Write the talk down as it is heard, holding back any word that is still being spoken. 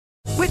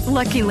With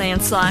Lucky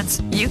Land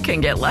Slots, you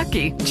can get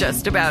lucky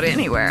just about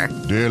anywhere.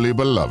 Dearly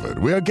beloved,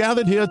 we are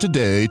gathered here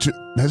today to...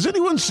 Has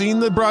anyone seen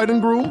the bride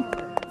and groom?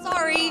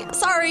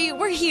 Sorry,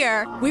 we're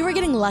here. We were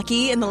getting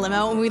lucky in the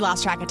limo and we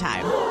lost track of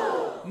time.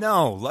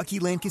 No, Lucky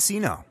Land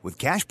Casino, with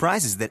cash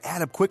prizes that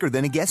add up quicker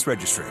than a guest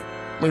registry.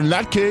 In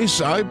that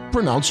case, I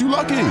pronounce you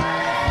lucky.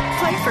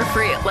 Play for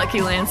free at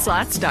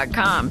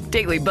LuckyLandSlots.com.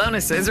 Daily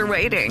bonuses are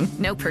waiting.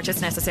 No purchase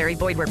necessary.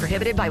 Void where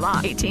prohibited by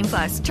law.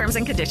 18+. Terms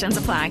and conditions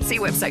apply. See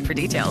website for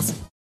details.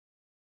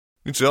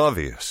 It's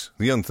obvious.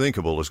 The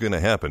unthinkable is going to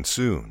happen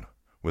soon.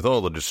 With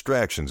all the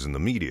distractions in the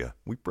media,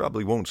 we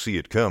probably won't see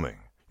it coming.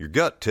 Your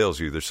gut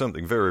tells you there's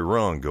something very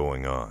wrong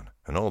going on,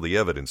 and all the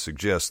evidence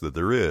suggests that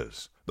there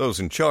is. Those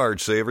in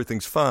charge say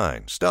everything's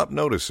fine. Stop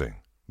noticing.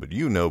 But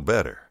you know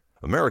better.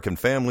 American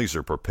families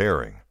are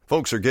preparing.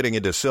 Folks are getting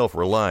into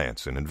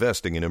self-reliance and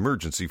investing in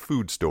emergency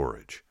food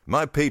storage.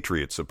 My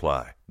Patriot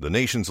Supply, the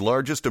nation's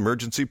largest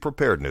emergency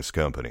preparedness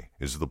company,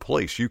 is the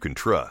place you can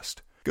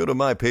trust. Go to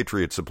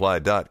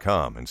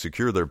MyPatriotSupply.com and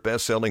secure their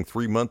best-selling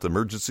 3-month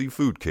emergency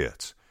food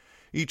kits.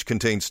 Each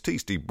contains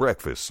tasty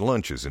breakfasts,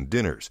 lunches, and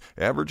dinners,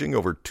 averaging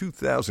over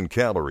 2,000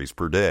 calories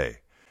per day.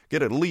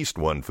 Get at least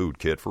one food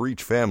kit for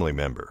each family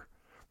member.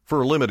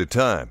 For a limited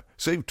time,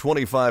 save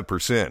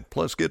 25%,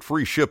 plus get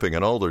free shipping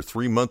on all their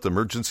 3-month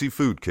emergency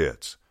food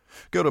kits.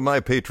 Go to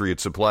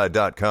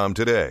MyPatriotSupply.com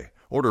today.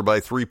 Order by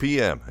 3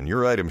 p.m. and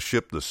your items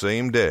ship the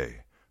same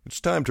day.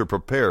 It's time to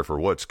prepare for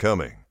what's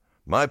coming.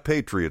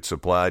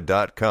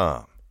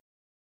 MyPatriotSupply.com.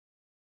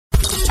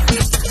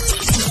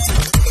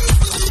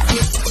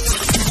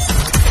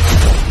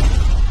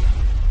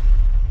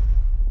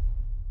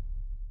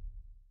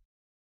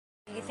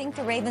 I think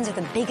the Ravens are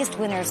the biggest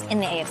winners in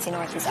the AFC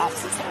North this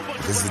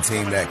offseason. This is a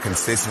team that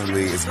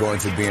consistently is going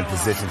to be in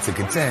position to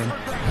contend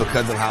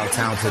because of how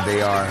talented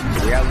they are.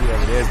 The reality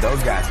of it is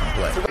those guys can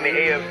play. The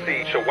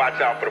AFC should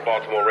watch out for the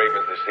Baltimore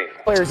Ravens this season.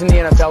 Players in the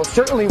NFL,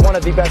 certainly one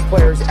of the best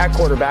players at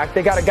quarterback.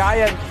 They got a guy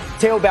at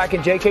tailback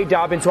in J.K.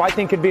 Dobbins, who I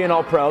think could be an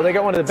all-pro. They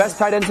got one of the best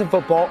tight ends in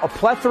football, a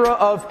plethora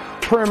of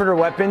perimeter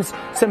weapons,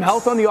 some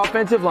health on the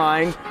offensive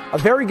line, a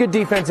very good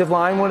defensive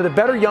line, one of the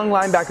better young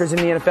linebackers in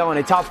the NFL, and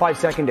a top 5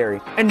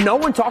 secondary. And no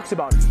one talks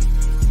about it.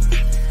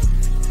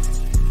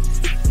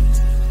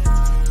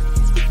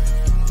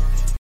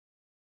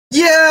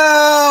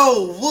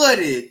 Yo, what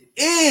it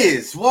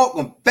is?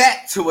 Welcome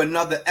back to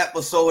another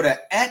episode of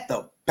At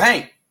the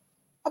Bank,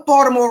 a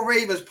Baltimore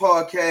Ravens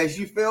podcast.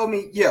 You feel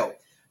me? Yo,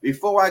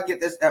 before I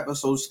get this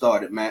episode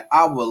started, man,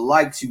 I would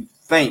like to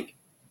thank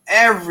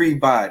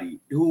everybody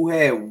who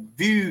had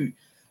viewed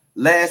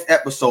last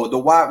episode, the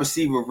wide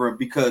receiver room,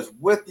 because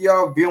with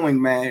y'all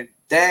viewing, man,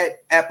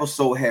 that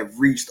episode have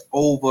reached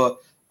over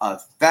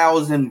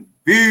 1,000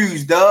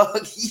 views,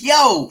 dog.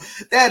 Yo,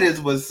 that is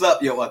what's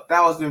up, yo,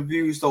 1,000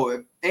 views. So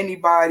if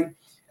everybody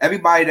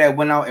that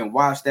went out and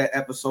watched that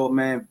episode,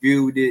 man,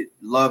 viewed it,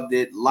 loved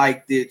it,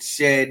 liked it,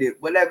 shared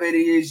it, whatever it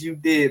is you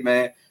did,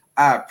 man,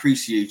 I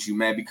appreciate you,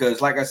 man,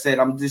 because like I said,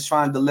 I'm just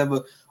trying to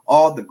deliver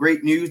all the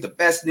great news, the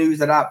best news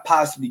that I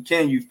possibly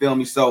can, you feel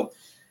me? So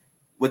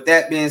with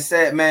that being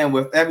said, man,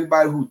 with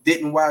everybody who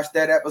didn't watch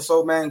that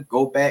episode, man,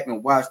 go back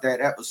and watch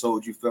that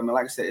episode, you feel me?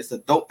 Like I said, it's a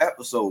dope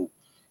episode.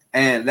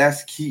 And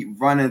let's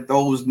keep running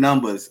those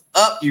numbers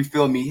up, you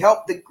feel me?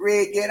 Help the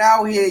grid get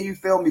out here, you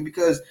feel me?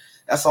 Because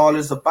that's all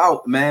it's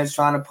about, man. It's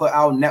trying to put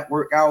our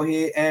network out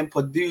here and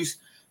produce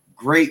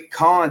great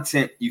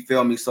content, you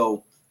feel me?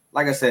 So,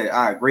 like I said,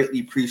 I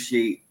greatly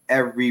appreciate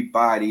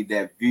everybody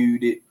that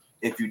viewed it.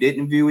 If you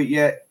didn't view it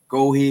yet,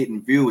 go ahead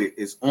and view it.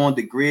 It's on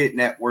the Grid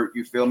Network,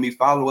 you feel me?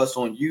 Follow us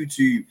on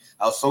YouTube,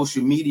 our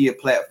social media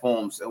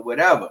platforms, or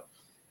whatever.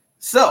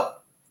 So,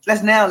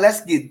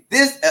 let's get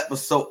this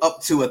episode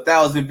up to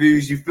 1,000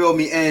 views, you feel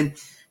me? And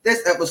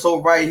this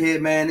episode right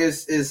here, man,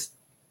 is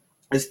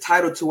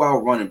titled to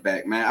our running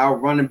back, man. Our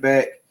running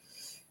back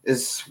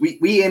is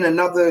we in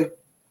another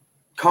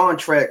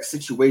contract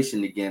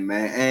situation again,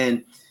 man.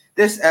 And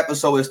this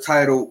episode is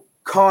titled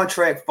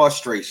Contract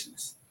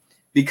Frustrations,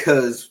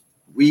 because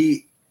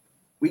we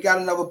got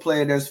another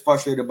player that's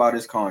frustrated about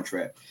his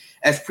contract.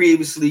 As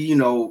previously, you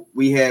know,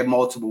 we had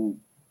multiple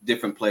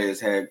different players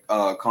had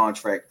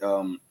contract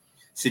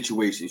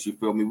situations, you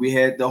feel me? We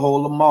had the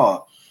whole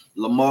Lamar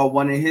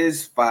wanted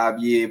his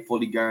 5-year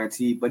fully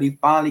guaranteed, but he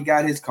finally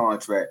got his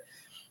contract.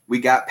 We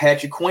got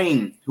Patrick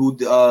Queen, who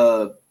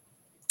the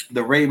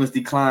Ravens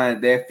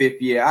declined their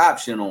 5th-year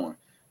option on,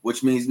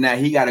 which means now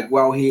he got to go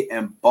out here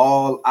and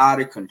ball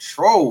out of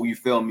control, you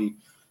feel me?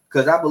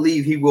 Because I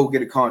believe he will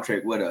get a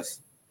contract with us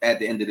at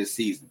the end of the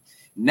season.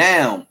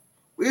 Now,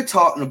 we're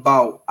talking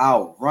about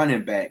our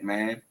running back,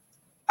 man.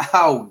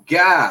 Our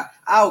guy,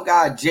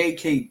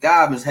 J.K.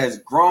 Dobbins, has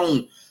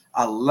grown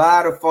a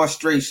lot of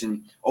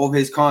frustration over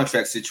his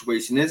contract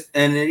situation.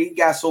 And he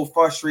got so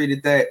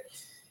frustrated that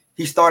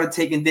he started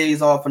taking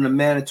days off in the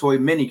mandatory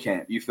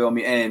minicamp, you feel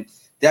me? And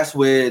that's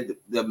where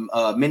the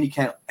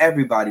minicamp,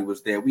 everybody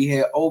was there. We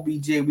had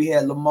OBJ, we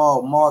had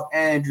Lamar, Mark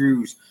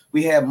Andrews,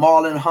 we had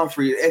Marlon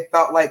Humphrey. It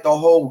felt like the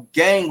whole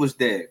gang was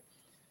there.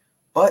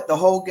 But the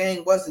whole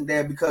game wasn't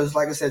there because,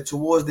 like I said,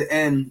 towards the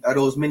end of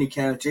those mini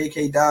camps,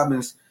 J.K.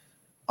 Dobbins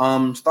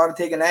started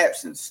taking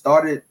absence,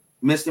 started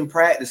missing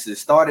practices,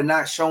 started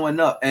not showing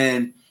up.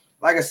 And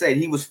like I said,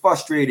 he was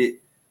frustrated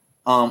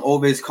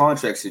over his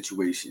contract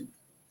situation.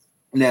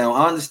 Now,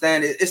 I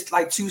understand it's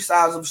like two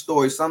sides of the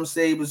story. Some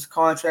say it was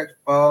contract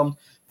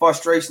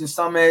frustration.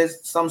 Some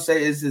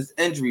say it's his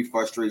injury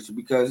frustration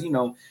because,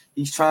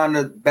 he's trying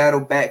to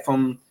battle back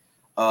from,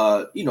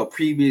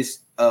 previous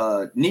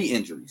knee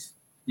injuries.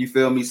 You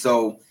feel me?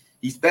 So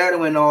he's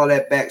battling all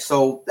that back.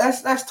 So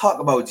let's talk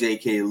about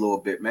JK a little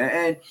bit, man.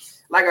 And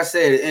like I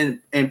said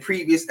in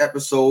previous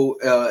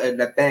episode, in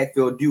that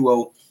backfield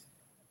duo,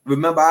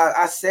 remember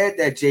I said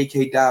that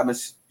J.K.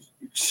 Dobbins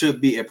should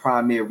be a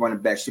primary running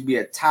back, should be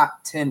a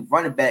top 10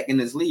 running back in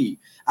this league.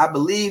 I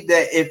believe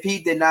that if he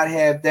did not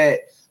have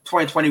that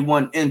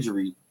 2021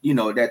 injury,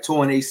 that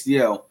torn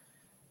ACL,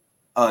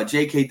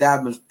 J.K.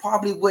 Dobbins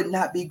probably would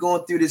not be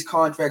going through this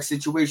contract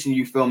situation,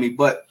 you feel me?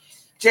 But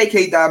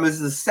J.K. Dobbins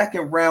is a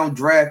second-round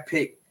draft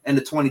pick in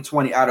the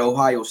 2020 out of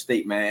Ohio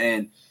State, man.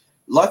 And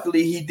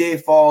luckily, he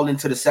did fall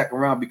into the second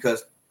round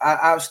because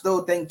I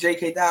still think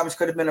J.K. Dobbins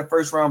could have been a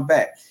first-round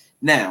back.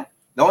 Now,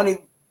 one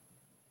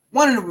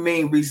of the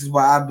main reasons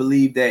why I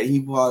believe that he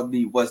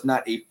probably was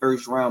not a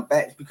first-round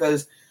back is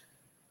because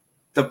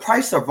the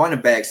price of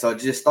running backs are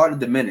just starting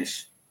to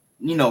diminish.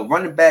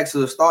 Running backs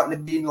are starting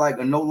to be like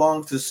a no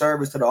longer to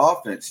service to the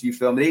offense. You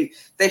feel me?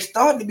 They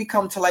starting to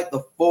become to like the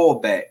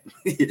fullback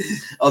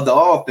of the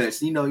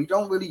offense. You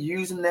don't really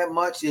use them that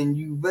much, and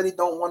you really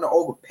don't want to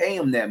overpay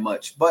them that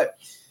much. But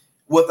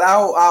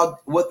without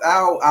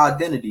our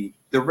identity,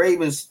 the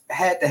Ravens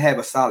had to have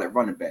a solid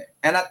running back,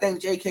 and I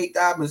think J.K.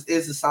 Dobbins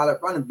is a solid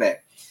running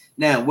back.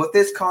 Now, with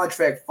this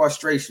contract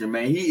frustration,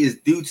 man, he is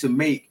due to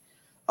make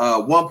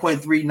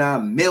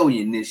 $1.39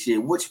 million this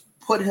year, which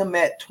put him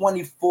at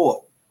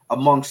 24th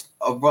amongst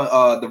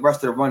the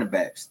rest of the running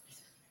backs.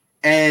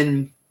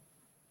 And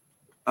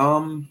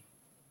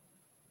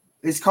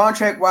his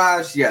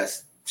contract-wise,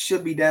 yes,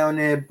 should be down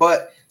there,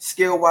 but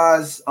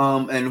skill-wise,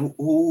 and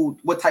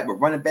what type of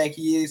running back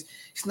he is,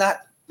 he's not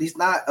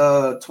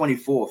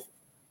 24th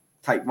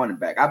type running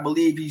back. I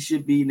believe he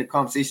should be in the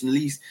conversation at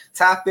least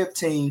top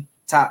 15,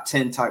 top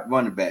 10 type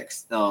running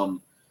backs.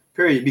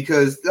 Period.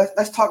 Because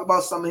let's talk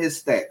about some of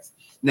his stats.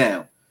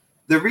 Now,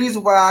 the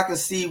reason why I can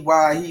see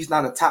why he's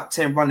not a top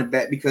 10 running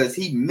back because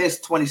he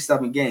missed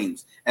 27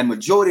 games, and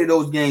majority of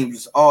those games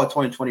was all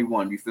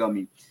 2021. You feel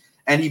me?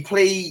 And he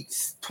played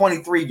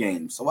 23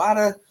 games. So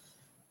out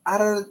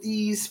of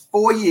these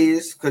 4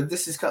 years, because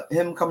this is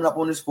him coming up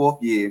on his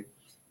fourth year,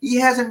 he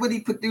hasn't really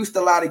produced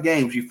a lot of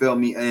games. You feel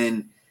me?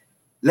 And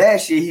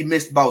last year he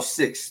missed about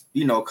 6.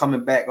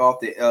 Coming back off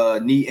the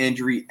knee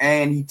injury,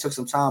 and he took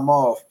some time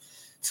off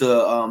to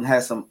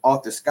have some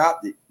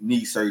arthroscopic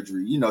knee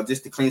surgery,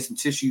 just to clean some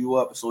tissue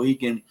up so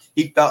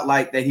he felt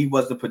like that he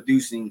wasn't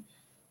producing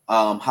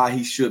how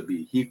he should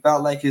be. He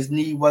felt like his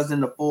knee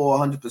wasn't a full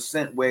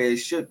 100% where it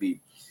should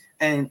be.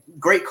 And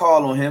great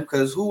call on him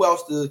because who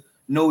else to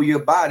know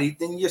your body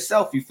than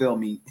yourself, you feel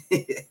me?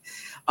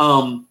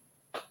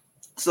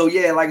 So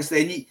yeah, like I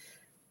said,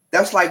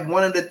 that's like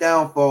one of the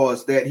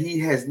downfalls that he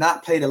has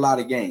not played a lot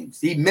of games.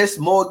 He missed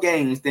more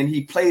games than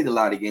he played a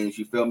lot of games,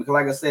 you feel me? Because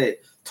like I said,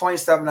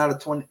 27 out of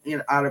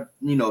 20, out of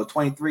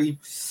 23,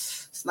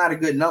 it's not a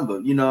good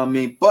number, you know what I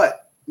mean?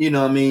 But,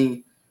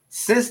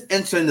 since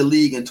entering the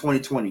league in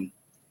 2020,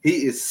 he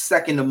is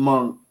second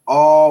among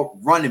all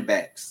running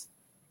backs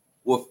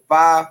with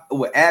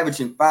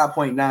averaging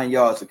 5.9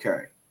 yards a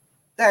carry.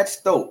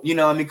 That's dope,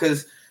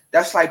 because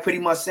that's like pretty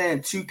much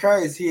saying 2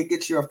 carries, he'll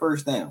get you a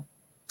first down.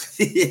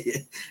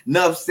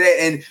 Enough said,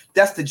 and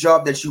that's the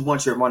job that you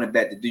want your running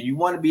back to do. You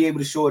want to be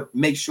able to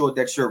make sure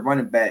that your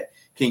running back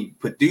can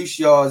produce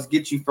yards,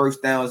 get you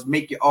first downs,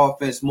 make your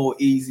offense more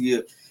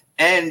easier,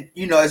 and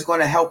it's going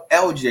to help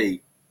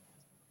LJ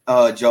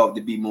job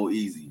to be more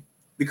easy.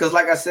 Because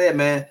like I said,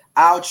 man,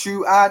 our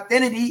true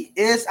identity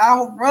is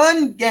our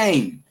run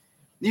game.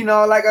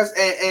 Like I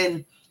said,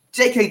 and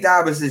J.K.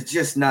 Dobbins is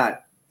just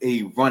not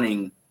a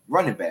running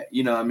back.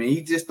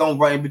 He just don't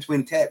run in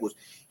between tackles.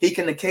 He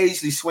can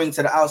occasionally swing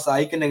to the outside.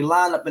 He can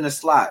line up in the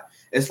slot.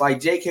 It's like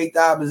J.K.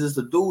 Dobbins is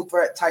a dual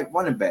threat type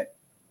running back.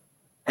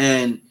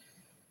 And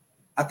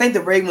I think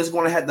the Ravens are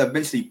going to have to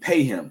eventually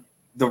pay him.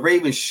 The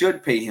Ravens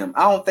should pay him.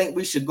 I don't think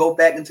we should go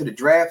back into the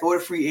draft or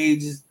the free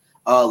agents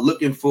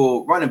looking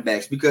for running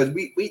backs because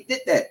we did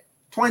that.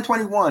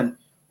 2021,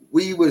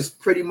 we was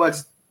pretty much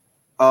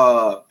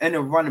in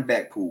a running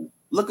back pool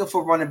looking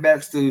for running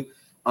backs to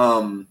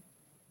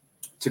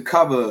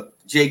cover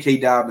J.K.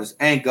 Dobbins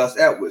and Gus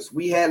Edwards.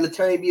 We had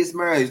Latavius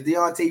Murray,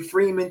 Deontay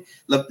Freeman,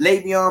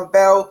 Le'Veon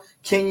Bell,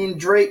 Kenyon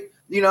Drake.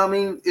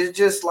 It's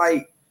just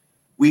like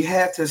we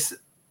have to.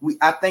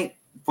 I think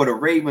for the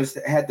Ravens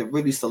had to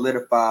really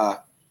solidify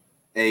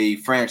a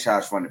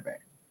franchise running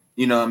back.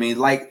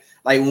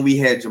 Like when we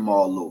had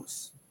Jamal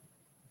Lewis.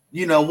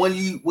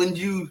 When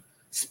you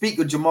speak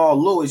of Jamal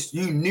Lewis,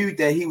 you knew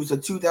that he was a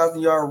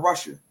 2,000-yard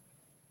rusher.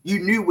 You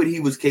knew what he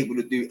was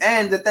capable to do.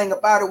 And the thing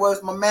about it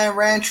was my man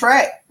ran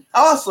track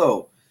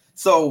also.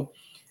 So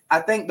I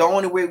think the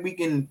only way we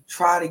can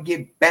try to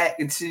get back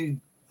into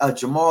a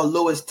Jamal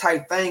Lewis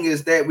type thing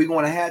is that we're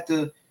going to have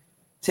to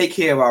take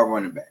care of our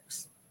running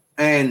backs.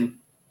 And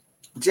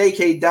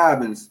J.K.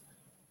 Dobbins,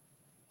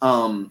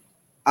 out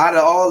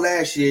of all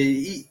last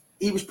year,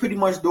 he was pretty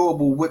much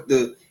doable with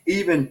the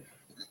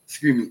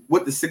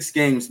 6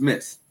 games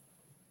missed.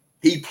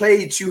 He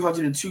played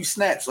 202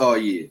 snaps all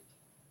year.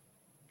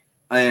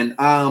 And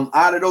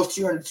out of those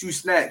 202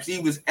 snaps, he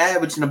was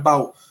averaging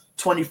about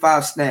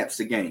 25 snaps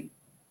a game,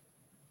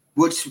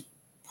 which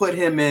put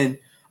him in.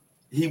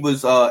 He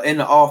was in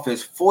the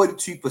offense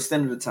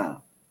 42% of the time,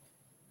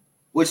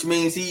 which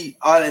means he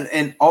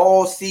in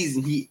all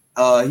season he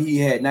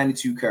had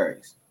 92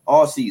 carries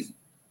all season,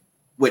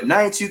 with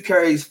 92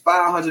 carries,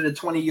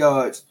 520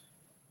 yards,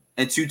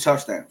 and 2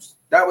 touchdowns.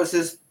 That was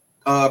his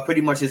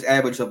pretty much his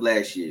average of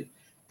last year.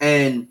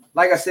 And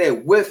like I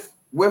said, with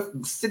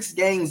 6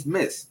 games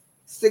missed,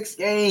 6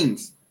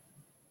 games,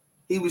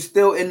 he was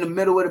still in the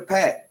middle of the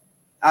pack.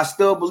 I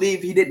still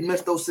believe he didn't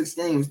miss those 6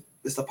 games.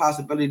 It's a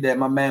possibility that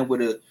my man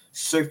would have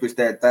surfaced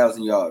that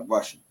 1,000-yard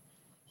rushing.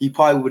 He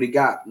probably would have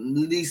got at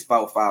least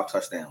about 5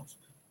 touchdowns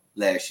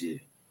last year.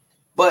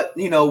 But,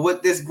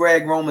 with this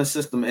Greg Roman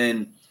system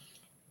and,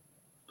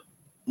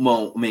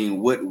 what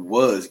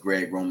was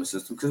Greg Roman's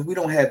system? Because we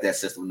don't have that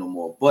system no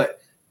more. But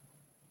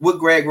with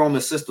Greg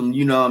Roman's system,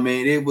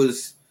 it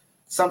was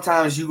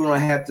sometimes you're going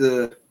to have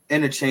to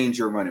interchange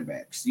your running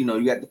backs. You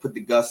have to put the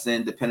Gus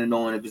in depending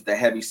on if it's the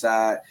heavy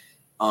side.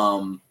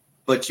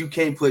 But you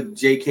can't put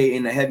JK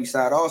in the heavy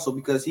side also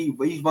because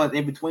he runs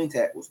in between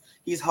tackles.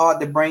 He's hard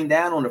to bring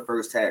down on the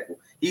first tackle.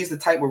 He's the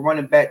type of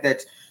running back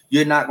that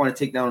you're not going to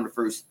take down on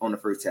the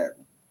first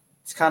tackle.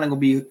 It's kind of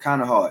going to be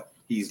kind of hard.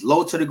 He's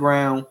low to the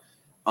ground.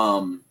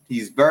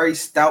 He's very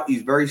stout.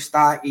 He's very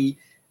stocky.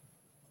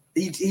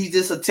 He's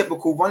just a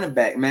typical running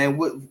back, man,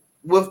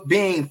 with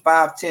being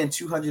 5'10",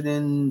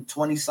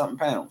 220 something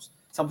pounds,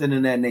 something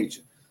in that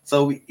nature.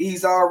 So he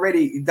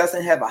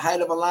doesn't have a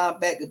height of a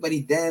linebacker, but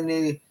he damn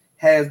near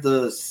has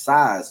the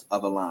size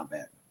of a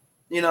linebacker.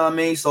 You know what I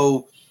mean?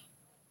 So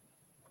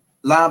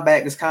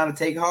linebackers kind of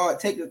take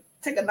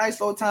a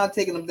nice little time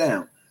taking them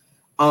down.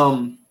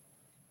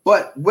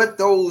 But with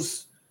all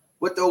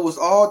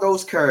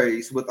those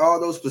carries, with all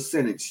those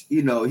percentage,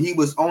 he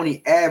was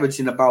only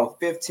averaging about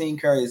 15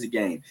 carries a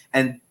game.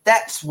 And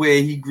that's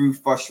where he grew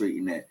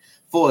frustrating at.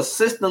 For a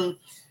system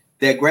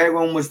that Greg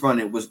Roman was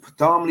running, was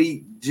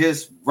predominantly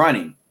just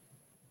running,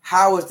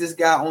 how is this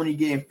guy only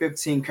getting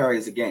 15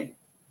 carries a game?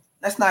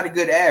 That's not a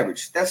good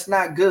average. That's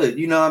not good.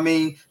 You know what I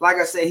mean? Like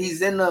I said,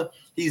 he's in the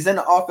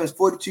offense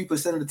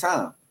 42% of the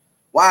time.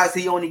 Why is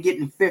he only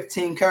getting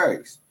 15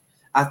 carries?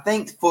 I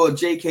think for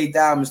J.K.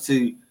 Dobbins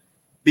to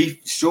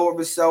be sure of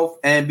himself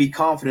and be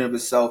confident of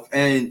himself,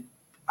 and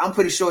I'm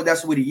pretty sure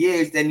that's what he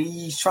is, then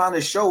he's trying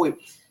to show it,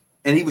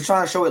 and he was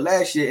trying to show it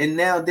last year, and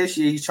now this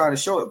year he's trying to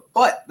show it.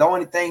 But the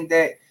only thing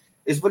that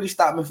is really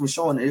stopping him from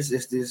showing it is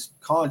this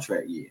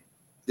contract year,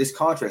 this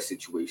contract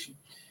situation.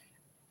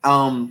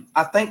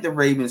 I think the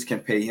Ravens can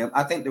pay him.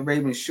 I think the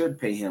Ravens should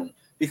pay him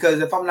because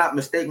if I'm not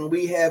mistaken,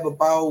 we have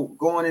about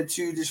going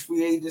into this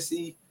free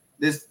agency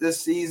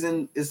this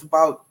season is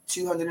about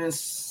 200 and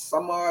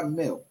some odd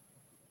mil.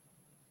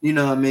 You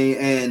know what I mean?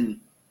 And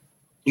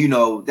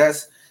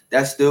that's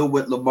still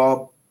with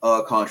Lamar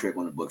contract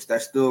on the books.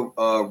 That's still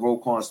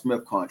Roquan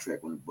Smith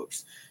contract on the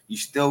books. You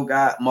still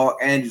got Mark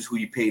Andrews, who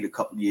you paid a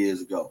couple of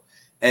years ago,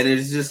 and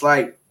it's just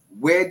like,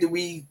 where do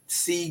we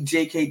see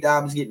J.K.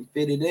 Dobbins getting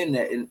fitted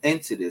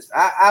into this?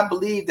 I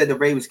believe that the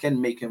Ravens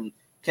can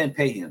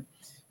pay him.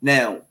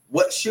 Now,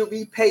 what should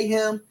we pay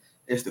him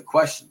is the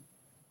question.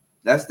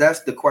 That's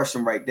the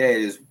question right there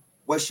is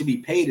what should we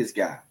pay this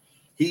guy?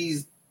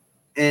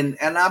 And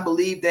I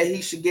believe that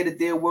he should get a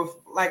deal with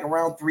like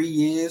around 3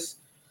 years,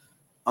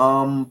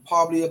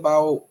 probably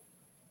about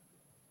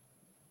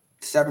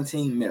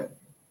 17 mil,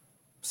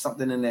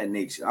 something in that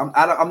nature.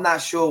 I'm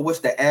not sure what's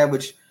the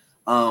average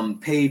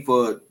paid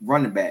for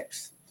running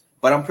backs,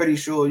 but I'm pretty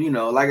sure,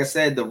 like I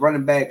said, the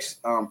running backs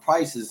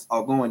prices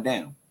are going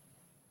down.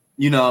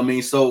 You know what I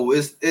mean? So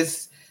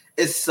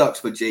it sucks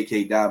for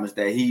J.K. Dobbins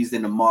that he's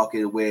in the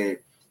market where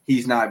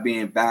he's not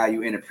being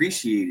valued and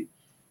appreciated.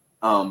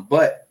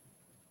 But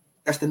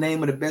that's the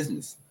name of the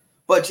business.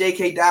 But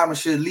J.K. Dobbins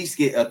should at least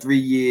get a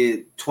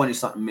 3-year,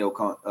 20-something mil,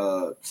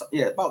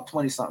 about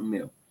 20-something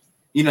mil.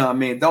 You know what I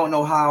mean? Don't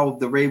know how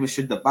the Ravens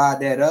should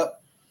divide that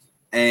up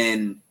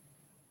and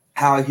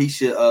how he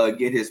should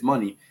get his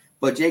money.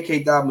 But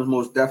J.K. Dobbins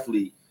most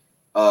definitely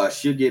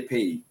should get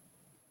paid.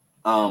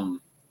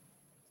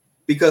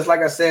 Because like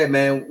I said,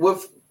 man,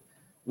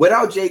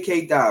 without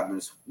J.K.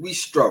 Dobbins, we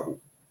struggle.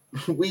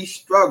 We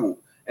struggle.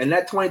 And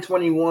that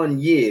 2021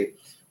 year,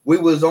 we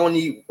was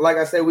only, like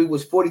I said, we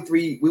was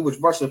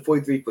rushing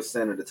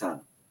 43% of the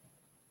time.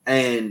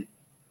 And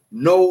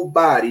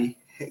nobody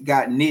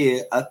got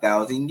near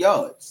 1,000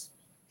 yards.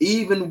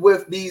 Even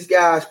with these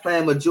guys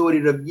playing majority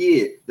of the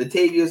year,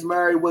 Latavius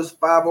Murray was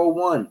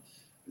 501.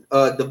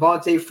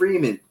 Devontae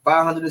Freeman,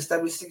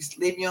 576.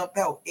 Le'Veon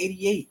Bell,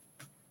 88.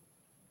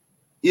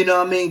 You know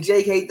what I mean?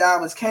 J.K.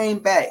 Dobbins came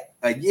back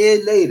a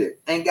year later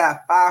and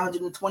got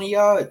 520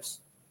 yards.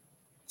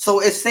 So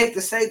it's safe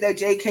to say that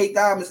J.K.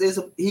 Dobbins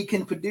he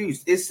can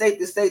produce. It's safe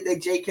to say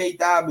that J.K.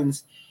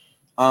 Dobbins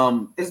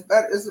is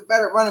a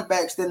better running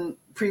backs than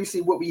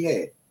previously what we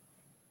had.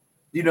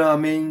 You know what I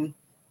mean?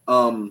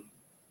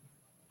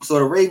 So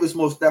the Ravens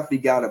most definitely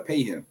gotta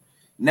pay him.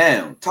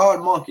 Now, Todd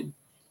Monken.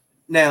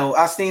 Now,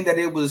 I seen that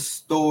it was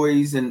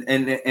stories and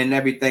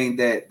everything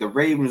that the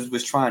Ravens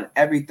was trying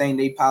everything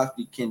they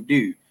possibly can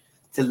do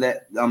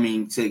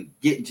to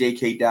get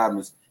J.K.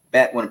 Dobbins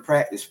back on the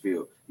practice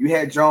field. You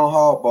had John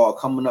Harbaugh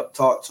coming up,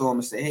 talk to him,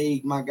 and say,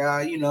 "Hey, my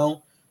guy,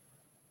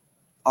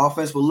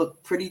 offense will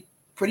look pretty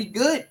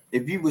good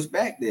if you was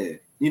back there.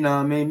 You know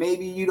what I mean?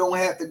 Maybe you don't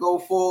have to go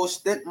full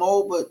stint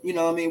mode, but you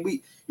know what I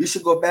mean? You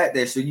should go back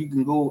there so you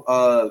can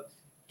go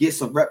get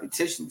some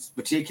repetitions."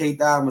 But J.K.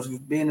 Dobbins was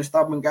being a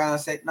stubborn guy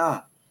and said,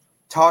 "Nah."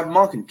 Todd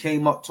Monken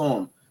came up to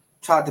him,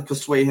 tried to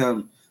persuade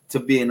him to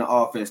be in the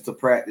offense, to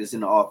practice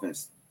in the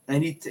offense,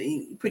 and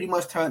he pretty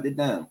much turned it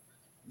down.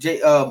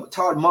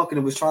 Todd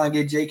Monken was trying to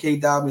get J.K.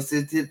 Dobbins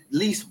to at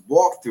least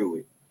walk through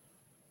it.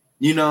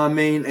 You know what I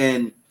mean?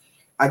 And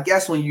I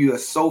guess when you are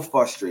so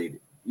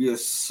frustrated, you're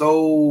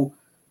so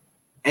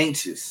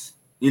anxious,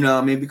 you know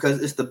what I mean?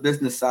 Because it's the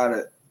business side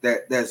of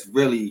that's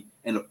really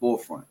in the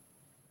forefront.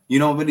 You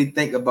don't really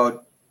think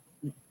about,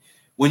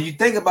 when you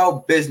think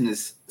about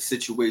business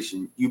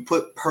situation, you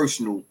put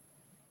personal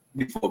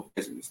before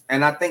business.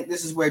 And I think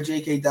this is where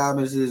J.K.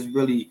 Dobbins is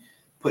really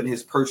putting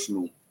his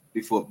personal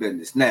before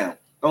business. Now,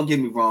 don't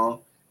get me wrong.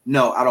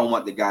 No, I don't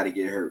want the guy to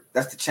get hurt.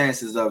 That's the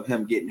chances of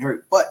him getting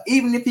hurt. But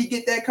even if he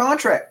get that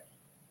contract,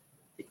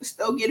 he can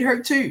still get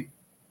hurt too.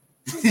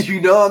 You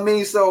know what I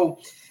mean? So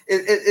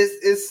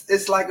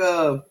it's like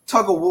a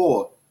tug of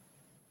war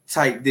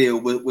type deal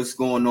with what's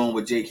going on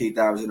with J.K.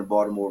 Dobbins and the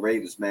Baltimore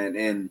Ravens, man.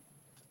 And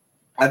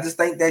I just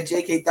think that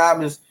J.K.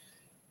 Dobbins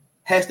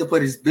has to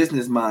put his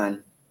business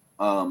mind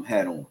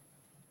hat on.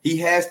 He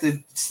has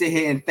to sit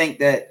here and think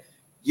that,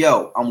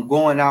 yo, I'm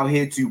going out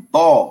here to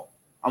ball.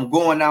 I'm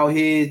going out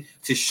here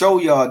to show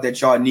y'all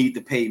that y'all need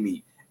to pay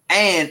me.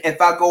 And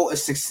if I go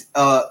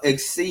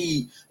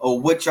exceed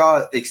or what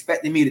y'all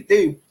expecting me to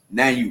do,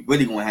 now you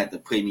really gonna have to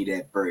pay me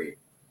that bread.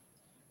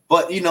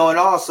 But and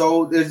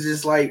also there's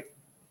just like,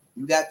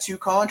 you got two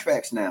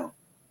contracts now.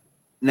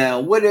 Now,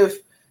 what if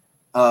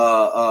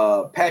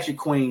Patrick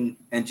Queen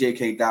and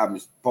J.K.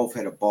 Dobbins both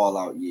had a ball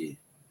out year,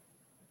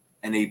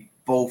 and they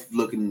both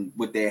looking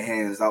with their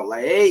hands out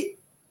like, hey,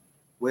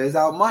 where's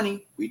our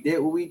money? We did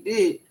what we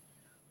did.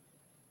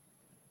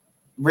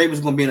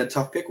 Ravens gonna be in a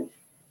tough pickle,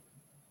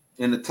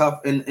 in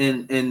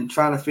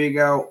trying to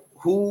figure out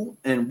who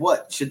and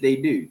what should they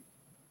do.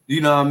 You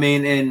know what I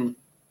mean? And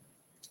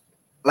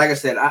like I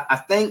said, I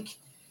think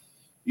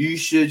you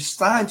should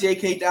sign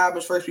J.K.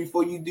 Dobbins first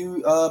before you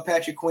do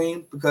Patrick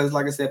Queen, because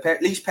like I said,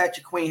 at least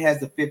Patrick Queen has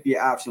the 5th-year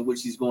option,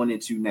 which he's going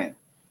into now.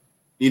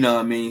 You know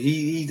what I mean?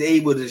 He's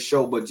able to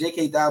show, but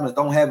J.K. Dobbins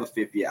don't have a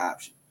 5th-year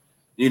option.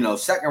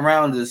 Second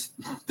rounders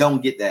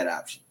don't get that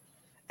option.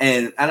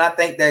 And I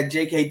think that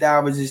J.K.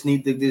 Dobbins just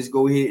need to just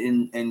go ahead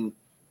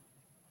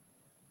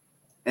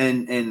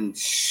and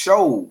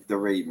show the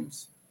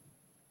Ravens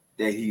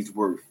that he's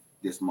worth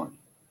this money.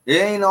 It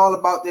ain't all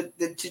about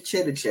the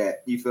chitter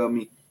chat. You feel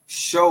me?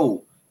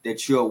 Show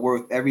that you're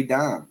worth every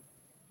dime,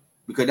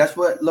 because that's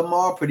what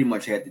Lamar pretty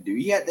much had to do.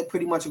 He had to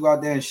pretty much go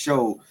out there and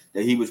show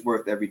that he was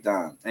worth every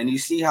dime. And you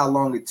see how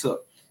long it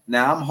took.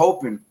 Now I'm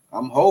hoping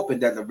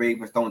that the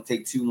Ravens don't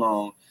take too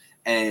long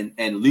and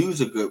lose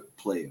a good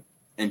player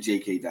in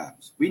J.K.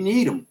 Dobbins. We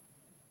need him.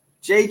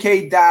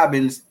 J.K.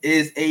 Dobbins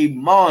is a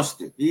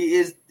monster.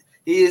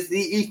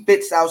 He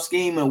fits our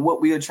scheme and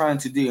what we are trying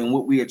to do and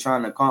what we are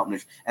trying to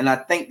accomplish. And I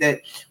think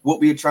that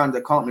what we are trying to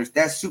accomplish,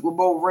 that Super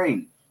Bowl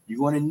ring, you're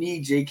going to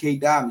need J.K.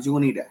 Dobbins. You're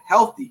going to need a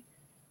healthy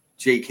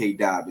J.K.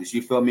 Dobbins.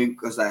 You feel me?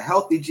 Because a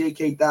healthy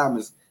J.K.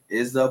 Dobbins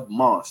is a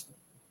monster.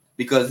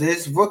 Because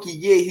his rookie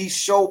year, he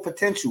showed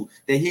potential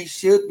that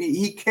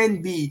he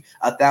can be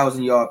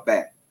 1,000-yard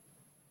back.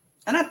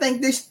 And I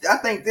think this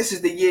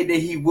is the year that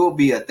he will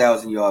be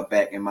 1,000-yard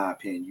back, in my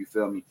opinion. You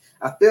feel me?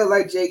 I feel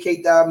like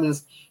J.K.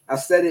 Dobbins, I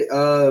said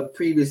it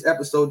previous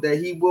episode, that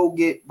he will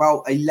get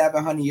about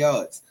 1,100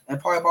 yards and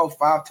probably about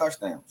 5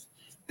 touchdowns.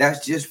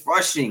 That's just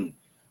rushing.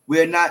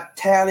 We're not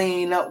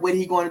tallying up what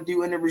he's going to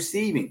do in the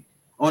receiving.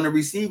 On the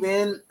receiving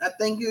end, I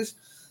think is,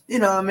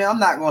 I'm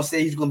not going to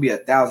say he's going to be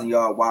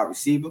 1,000-yard wide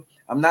receiver.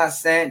 I'm not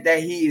saying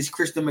that he is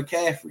Christian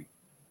McCaffrey.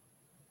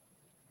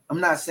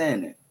 I'm not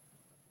saying that.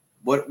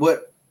 But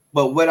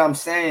what I'm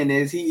saying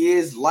is he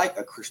is like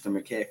a Christian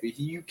McCaffrey.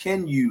 You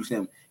can use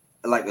him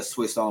like a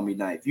Swiss Army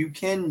knife. You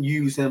can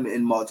use him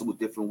in multiple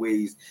different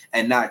ways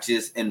and not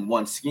just in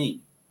one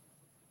scheme.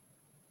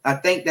 I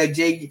think that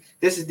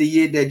this is the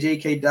year that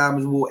J.K.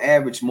 Dobbins will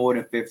average more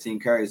than 15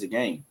 carries a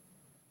game.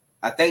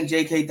 I think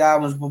J.K.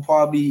 Dobbins will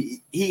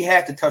he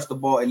had to touch the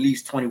ball at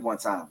least 21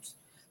 times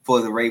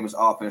for the Ravens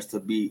offense to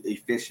be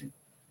efficient.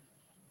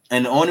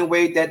 And the only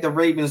way that the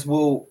Ravens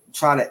will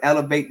try to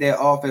elevate their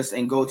offense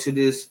and go to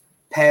this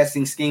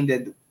passing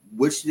scheme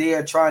which they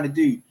are trying to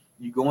do,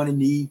 you're going to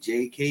need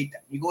J.K.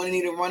 You're going to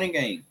need a running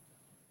game.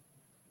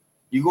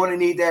 You're going to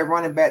need that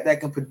running back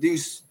that can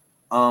produce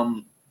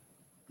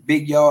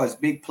big yards,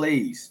 big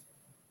plays.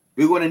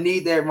 We're going to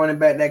need that running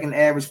back that can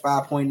average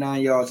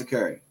 5.9 yards a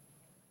carry.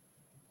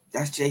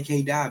 That's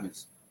J.K.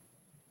 Dobbins.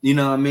 You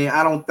know what I mean?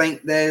 I don't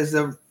think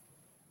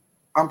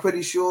I'm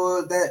pretty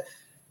sure that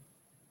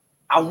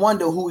I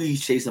wonder who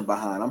he's chasing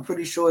behind. I'm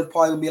pretty sure it's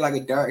probably going to be like a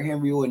Derrick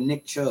Henry or a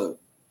Nick Chubb.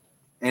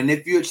 And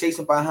if you're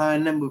chasing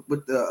behind them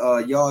with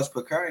the yards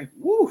per carry,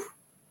 woo,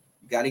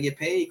 you got to get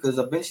paid because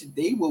eventually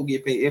they will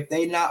get paid if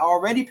they not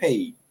already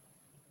paid.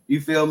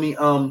 You feel me?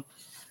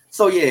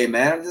 So yeah,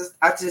 man,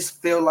 I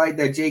just feel like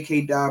that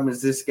J.K.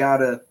 Dobbins just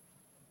gotta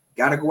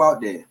go out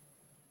there.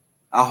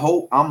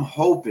 I'm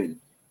hoping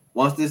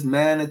once this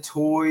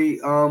mandatory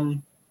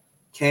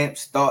camp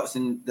starts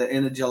in the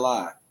end of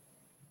July,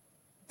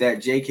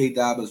 that J.K.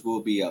 Dobbins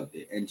will be out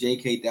there, and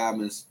J.K.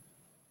 Dobbins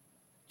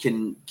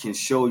can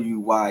show you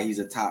why he's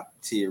a top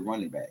tier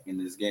running back in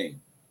this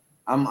game.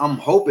 I'm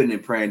hoping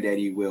and praying that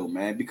he will,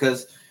 man,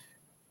 because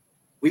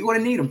we're going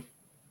to need him.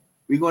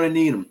 We're going to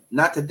need him.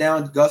 Not to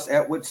down Gus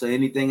Edwards or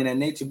anything in that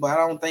nature, but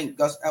I don't think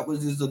Gus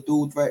Edwards is a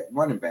dual threat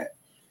running back.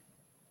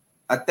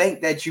 I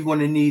think that you're going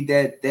to need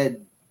that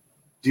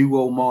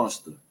duo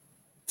monster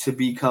to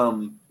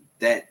become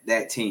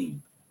that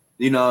team.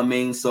 You know what I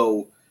mean?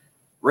 So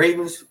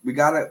Ravens, we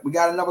got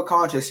another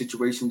contract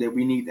situation that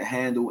we need to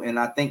handle, and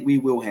I think we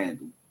will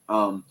handle.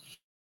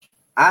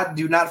 I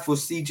do not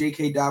foresee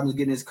J.K. Dobbins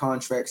getting his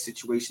contract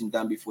situation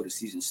done before the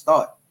season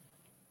start.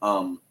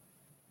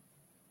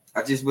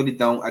 I just really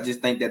don't. I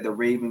just think that the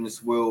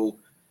Ravens will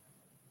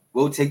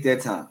take their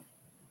time.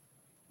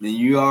 And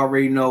you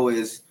already know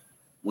is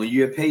when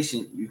you're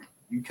patient,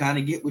 you kind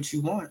of get what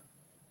you want.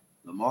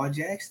 Lamar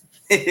Jackson.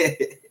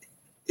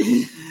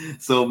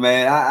 So,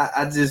 man,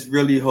 I just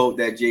really hope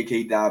that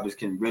J.K. Dobbins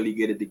can really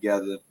get it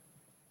together,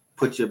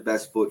 put your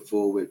best foot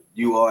forward.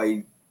 You are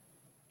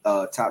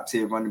a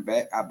top-tier running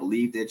back. I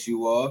believe that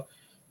you are.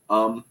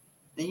 And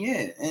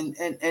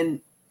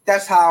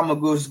that's how I'm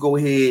going to go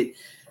ahead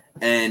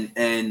and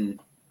end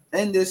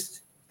this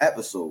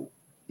episode.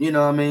 You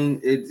know what I mean?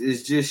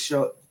 It's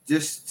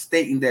just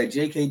stating that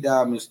J.K.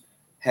 Dobbins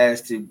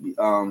has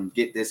to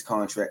get this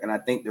contract, and I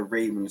think the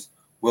Ravens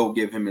will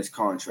give him his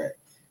contract.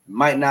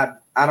 Might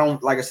not. I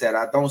don't. Like I said,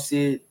 I don't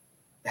see it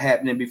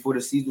happening before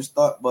the season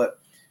start, but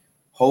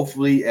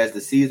hopefully, as the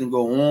season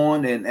go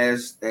on, and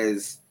as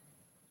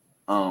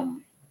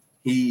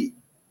he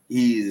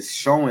is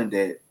showing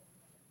that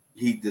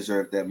he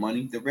deserved that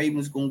money, the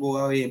Ravens gonna go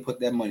out here and put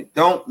that money.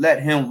 Don't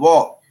let him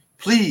walk,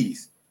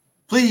 please,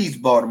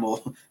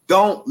 Baltimore.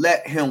 Don't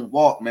let him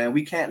walk, man.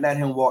 We can't let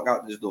him walk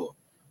out this door.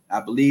 I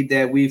believe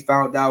that we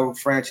found our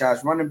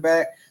franchise running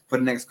back for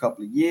the next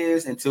couple of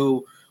years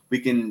until we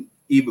can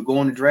either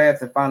go in the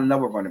draft and find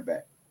another running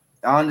back.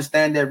 I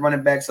understand that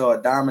running backs are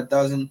a dime a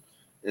dozen.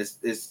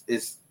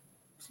 It's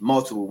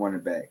multiple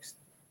running backs.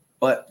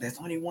 But there's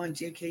only one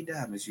J.K.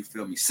 Dobbins, you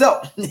feel me?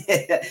 So,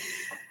 like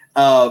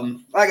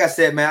I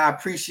said, man, I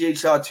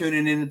appreciate y'all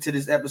tuning into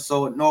this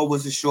episode. No, it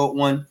was a short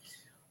one.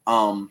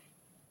 I've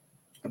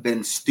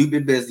been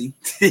stupid busy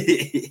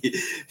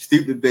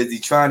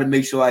trying to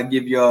make sure I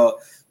give y'all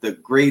the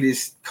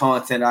greatest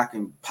content I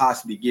can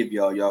possibly give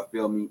y'all. Y'all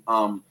feel me?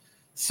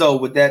 So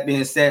with that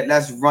being said,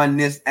 let's run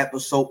this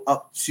episode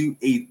up to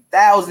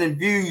 1,000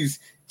 views,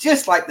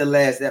 just like the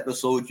last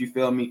episode, you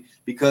feel me?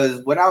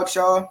 Because without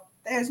y'all,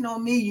 there's no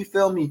me, you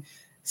feel me?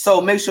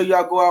 So make sure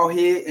y'all go out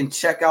here and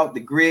check out the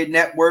Grid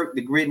Network.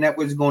 The Grid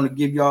Network is going to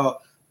give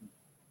y'all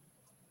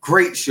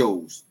great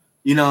shows.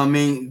 You know what I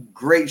mean?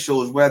 Great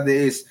shows, whether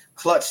it's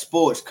Clutch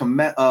Sports,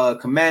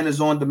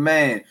 Commanders on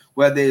Demand,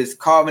 whether it's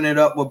Carving It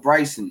Up with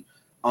Bryson,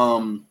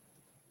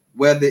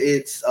 whether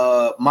it's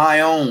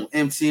my own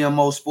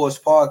MTMO Sports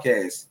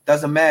Podcast.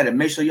 Doesn't matter.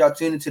 Make sure y'all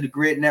tune into the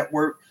Grid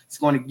Network. It's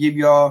going to give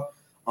y'all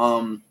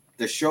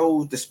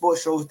the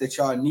sports shows that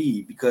y'all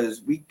need,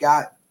 because we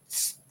got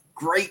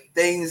great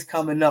things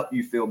coming up,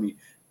 you feel me?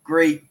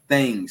 Great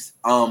things.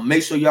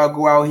 Make sure y'all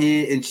go out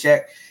here and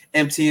check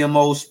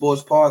MTMO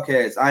Sports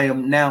Podcast. I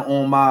am now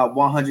on my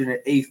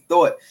 108th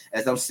thought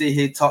as I'm sitting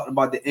here talking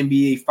about the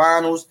NBA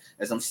Finals,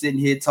 as I'm sitting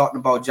here talking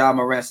about Ja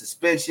Morant's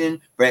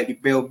suspension, Bradley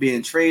Beal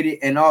being traded,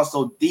 and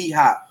also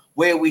D-Hop.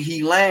 Where will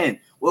he land?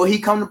 Will he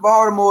come to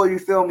Baltimore? You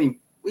feel me?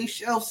 We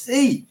shall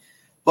see.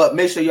 But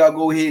make sure y'all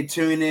go ahead and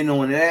tune in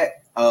on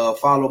that.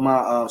 Follow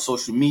my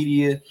social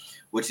media,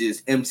 which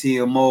is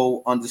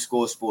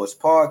MTMO_sports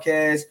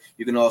podcast.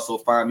 You can also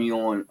find me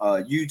on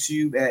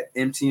YouTube at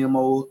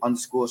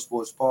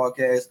MTMO_sports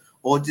podcast,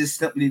 or just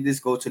simply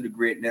go to the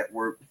Grid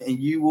Network and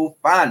you will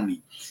find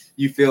me.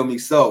 You feel me?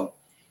 So,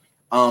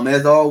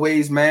 as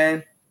always,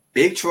 man,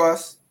 big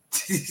trust.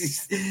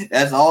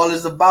 That's all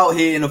it's about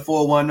here in the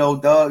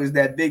 410, dog, is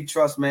that big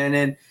trust, man.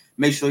 And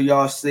make sure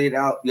y'all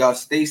y'all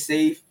stay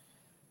safe.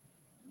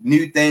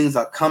 New things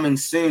are coming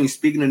soon.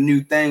 Speaking of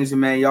new things,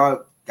 man,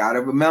 y'all gotta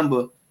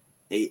remember,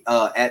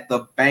 At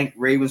the Bank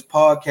Ravens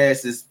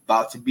podcast is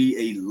about to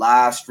be a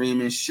live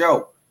streaming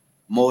show.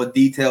 More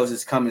details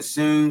is coming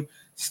soon.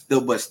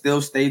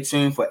 Still stay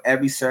tuned for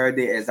every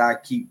Saturday as I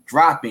keep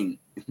dropping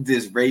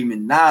this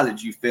Raven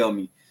knowledge. You feel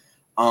me?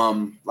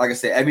 Like I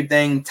said,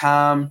 everything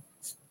time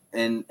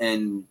and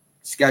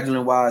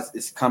scheduling wise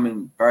is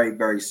coming very,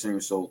 very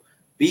soon. So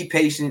be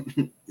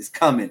patient. It's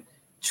coming.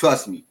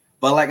 Trust me.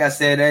 But like I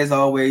said, as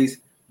always,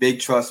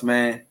 big trust,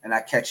 man. And I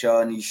catch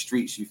y'all in these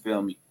streets. You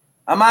feel me?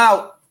 I'm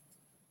out.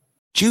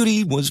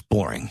 Judy was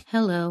boring.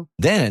 Hello.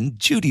 Then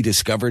Judy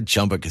discovered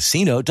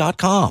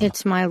ChumbaCasino.com.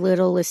 It's my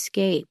little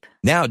escape.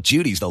 Now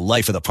Judy's the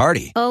life of the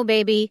party. Oh,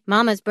 baby,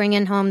 mama's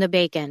bringing home the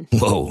bacon.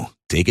 Whoa,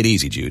 take it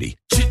easy, Judy.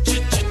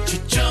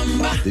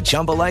 The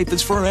Chumba life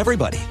is for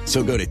everybody.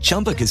 So go to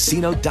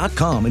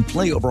ChumbaCasino.com and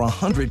play over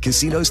 100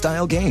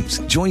 casino-style games.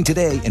 Join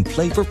today and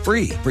play for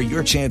free for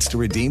your chance to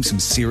redeem some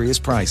serious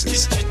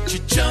prizes.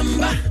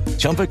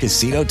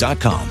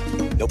 ChumbaCasino.com.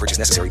 No purchase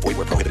necessary. Void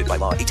where prohibited by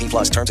law.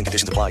 18+ terms and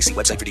conditions apply. See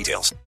website for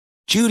details.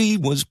 Judy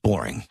was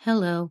boring.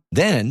 Hello.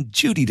 Then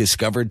Judy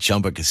discovered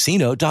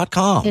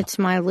ChumbaCasino.com. It's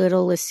my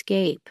little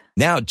escape.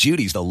 Now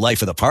Judy's the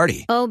life of the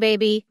party. Oh,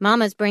 baby,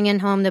 mama's bringing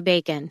home the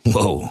bacon.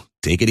 Whoa,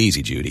 take it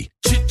easy, Judy.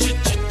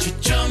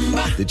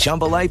 The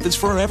Chumba life is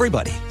for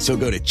everybody. So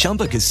go to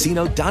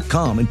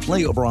ChumbaCasino.com and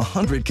play over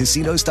 100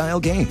 casino-style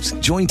games.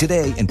 Join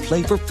today and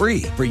play for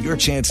free for your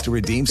chance to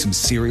redeem some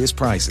serious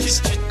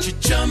prizes.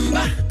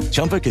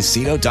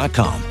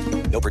 ChumbaCasino.com.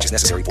 No purchase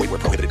necessary. Void where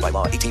prohibited by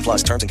law.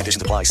 18+ terms and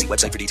conditions apply. See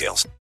website for details.